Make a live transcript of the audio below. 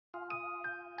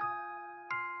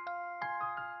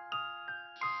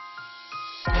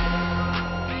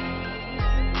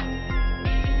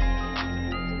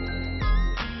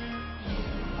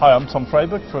Hi, I'm Tom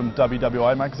Freyberg from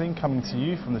WWI Magazine, coming to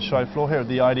you from the show floor here at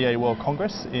the IDA World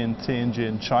Congress in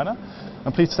Tianjin, China.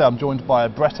 I'm pleased to say I'm joined by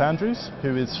Brett Andrews,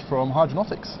 who is from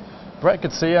Hydranautics. Brett,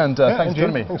 good to see you, and thanks for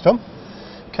joining me. Thanks, Tom.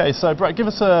 Okay, so Brett, give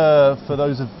us, for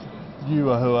those of you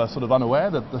who are sort of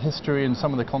unaware, the history and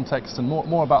some of the context, and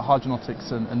more about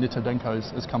Hydranautics and Nitto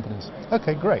Denko as companies.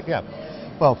 Okay, great, yeah.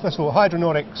 Well, first of all,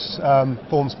 Hydranautics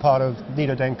forms part of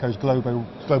Nitto Denko's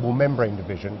Global Membrane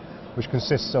Division, which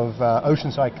consists of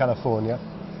Oceanside, California,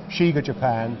 Shiga,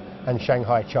 Japan, and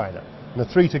Shanghai, China. And the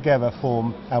three together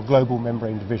form our Global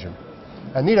Membrane Division.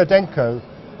 And Nitto Denko,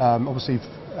 obviously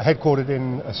headquartered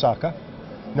in Osaka,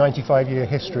 95-year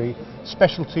history,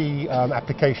 specialty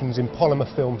applications in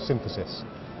polymer film synthesis.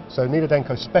 So Nitto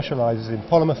Denko specializes in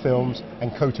polymer films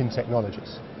and coating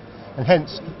technologies. And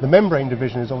hence, the membrane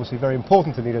division is obviously very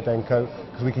important to Nitto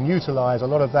Denko because we can utilize a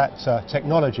lot of that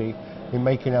technology in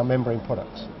making our membrane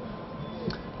products.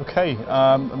 Okay,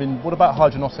 I mean, what about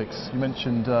Hydranautics? You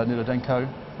mentioned Nitto Denko.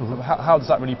 Mm-hmm. How does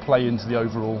that really play into the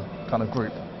overall kind of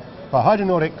group? Well,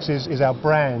 Hydranautics is our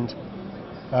brand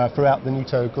throughout the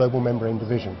Nitto Global Membrane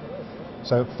Division.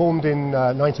 So formed in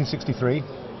 1963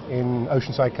 in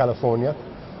Oceanside, California,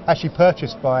 actually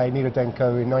purchased by Nitto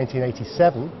Denko in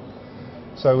 1987.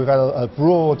 So we've had a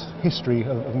broad history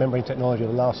of membrane technology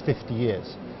over the last 50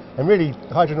 years. And really,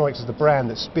 Hydranautics is the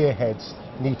brand that spearheads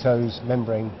Nitto's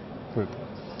membrane group.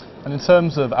 And in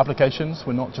terms of applications,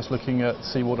 we're not just looking at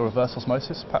seawater reverse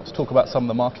osmosis. Perhaps talk about some of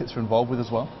the markets you're involved with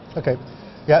as well. Okay.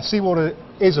 Yeah, seawater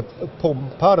is a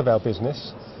important part of our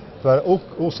business, but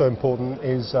also important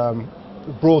is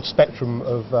the broad spectrum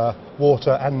of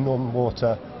water and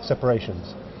non-water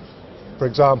separations. For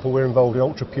example, we're involved in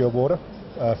ultra-pure water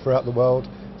throughout the world,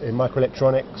 in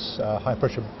microelectronics,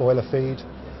 high-pressure boiler feed.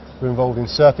 We're involved in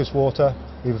surface water,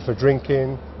 either for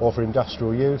drinking or for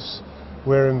industrial use.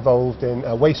 We're involved in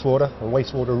wastewater and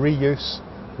wastewater reuse,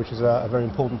 which is a very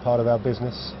important part of our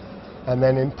business. And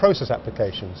then in process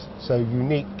applications, so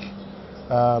unique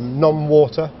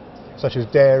non-water, such as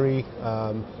dairy,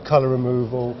 colour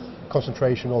removal,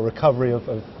 concentration or recovery of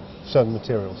certain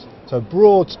materials. So a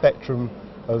broad spectrum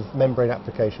of membrane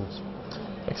applications.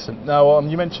 Excellent. Now,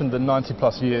 you mentioned the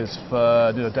 90+ years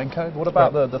for Nitto Denko. What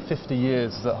about the 50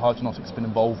 years that Hydranautics has been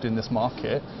involved in this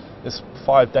market? There's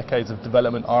 5 decades of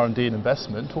development, R&D and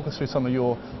investment. Talk us through some of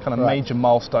your kind of major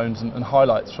milestones and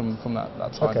highlights from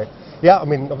that time. Okay. Yeah, I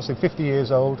mean, obviously 50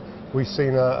 years old, we've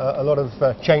seen a lot of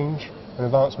change and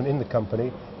advancement in the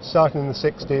company, starting in the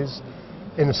 60s.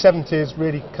 In the 70s,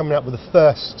 really coming out with the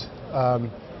first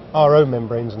RO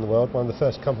membranes in the world, one of the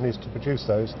first companies to produce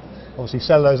those. Obviously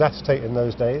cellulose acetate in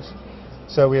those days.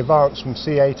 So we advanced from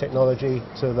CA technology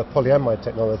to the polyamide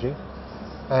technology.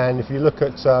 And if you look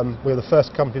at, we're the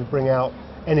first company to bring out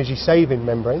energy-saving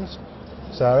membranes.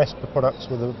 So our ESPA products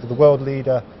were the world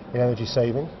leader in energy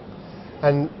saving.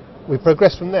 And we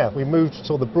progressed from there. We moved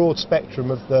to the broad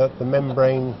spectrum of the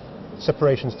membrane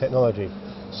separations technology.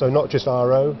 So not just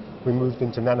RO, we moved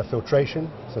into nanofiltration,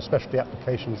 so specialty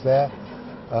applications there,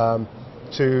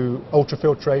 to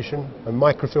ultrafiltration and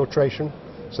microfiltration.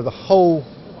 So the whole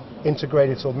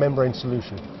integrated membrane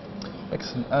solution.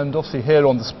 Excellent. And obviously here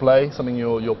on display, something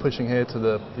you're pushing here to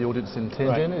the audience in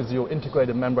Tianjin is your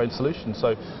integrated membrane solution.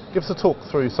 So give us a talk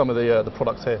through some of the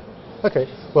products here. Okay.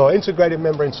 Well, integrated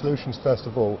membrane solutions, first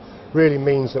of all, really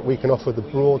means that we can offer the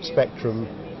broad spectrum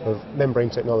of membrane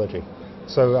technology.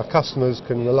 So our customers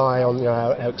can rely on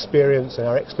our experience and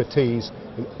our expertise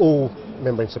in all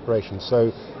membrane separations.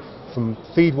 So from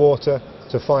feed water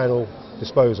to final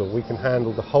disposal, we can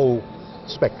handle the whole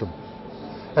spectrum.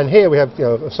 And here we have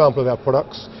a sample of our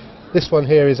products. This one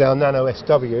here is our Nano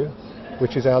SW,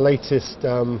 which is our latest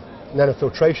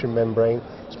nanofiltration membrane,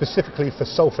 specifically for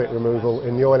sulfate removal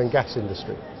in the oil and gas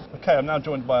industry. Okay, I'm now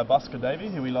joined by Bhasker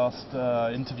Dave, who we last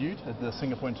interviewed at the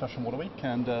Singapore International Water Week.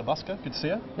 And Bhasker, good to see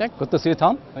you. Yeah, good to see you,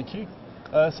 Tom. Thank you.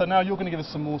 So now you're going to give us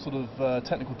some more sort of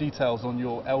technical details on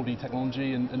your LD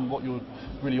technology and what you're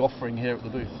really offering here at the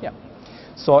booth. Yeah.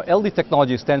 So LD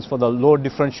technology stands for the low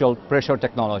differential pressure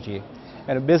technology.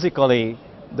 And basically,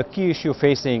 the key issue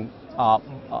facing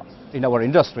in our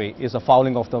industry is the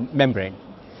fouling of the membrane.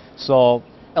 So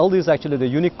LD is actually the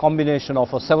unique combination of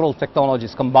several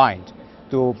technologies combined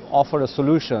to offer a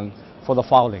solution for the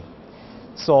fouling.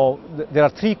 So there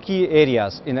are 3 key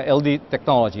areas in LD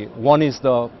technology. One is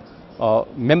the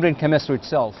membrane chemistry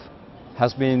itself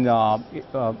has been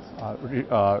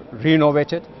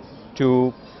renovated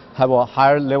to have a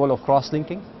higher level of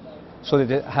cross-linking, so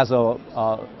that it has a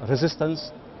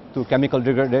resistance to chemical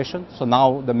degradation. So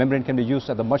now the membrane can be used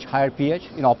at a much higher pH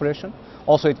in operation.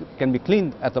 Also, it can be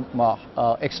cleaned at the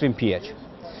extreme pH.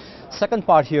 Second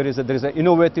part here is that there is an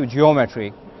innovative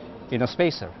geometry in a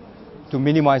spacer to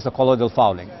minimize the colloidal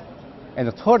fouling. And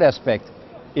the third aspect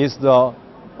is there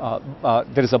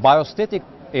is a biostatic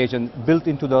agent built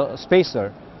into the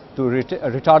spacer to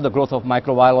retard the growth of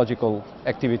microbiological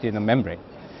activity in the membrane.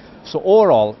 So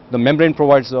overall, the membrane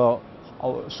provides a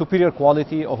superior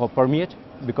quality of a permeate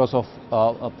because of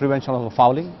prevention of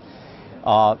fouling,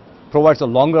 provides a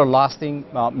longer lasting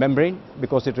membrane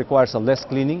because it requires a less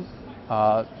cleaning,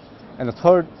 and the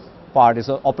third part is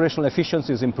operational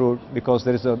efficiency is improved because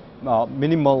there is a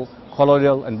minimal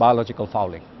colloidal and biological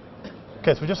fouling.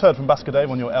 Okay, so we just heard from Bhasker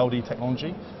Dave on your LD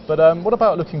technology, but what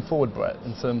about looking forward, Brett,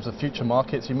 in terms of future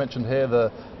markets? You mentioned here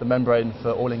the membrane for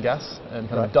oil and gas and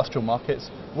kind of industrial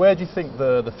markets. Where do you think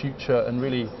the future and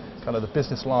really kind of the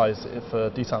business lies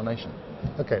for desalination?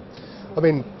 Okay, I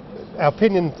mean, our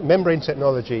opinion, membrane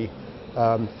technology,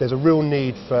 there's a real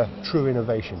need for true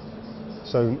innovation.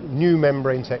 So new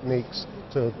membrane techniques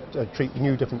to treat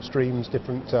new different streams,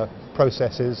 different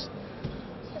processes,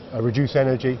 reduce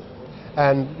energy.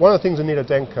 And one of the things in Nitto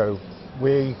Denko,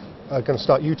 we are going to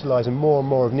start utilising more and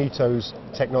more of Nitto's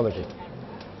technology.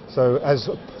 So as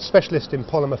a specialist in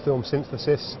polymer film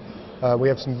synthesis, we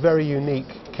have some very unique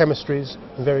chemistries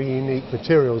and very unique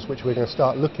materials which we're going to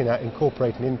start looking at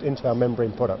incorporating into our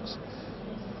membrane products.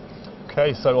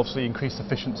 Okay, so obviously increased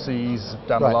efficiencies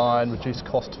down the line, reduce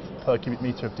cost per cubic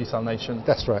metre of desalination.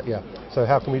 That's right, yeah. So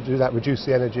how can we do that, reduce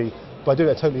the energy, by doing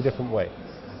it a totally different way?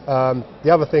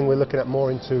 The other thing we're looking at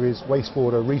more into is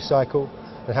wastewater recycle,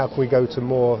 and how can we go to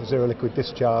more zero liquid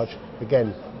discharge,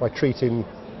 again, by treating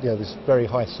this very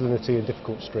high salinity and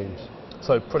difficult streams.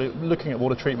 So looking at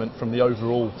water treatment from the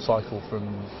overall cycle, from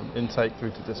intake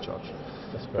through to discharge.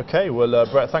 Okay, well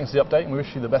Brett, thanks for the update, and we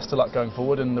wish you the best of luck going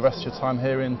forward and the rest of your time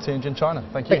here in Tianjin, China.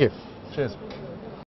 Thank you. Thank you. Cheers.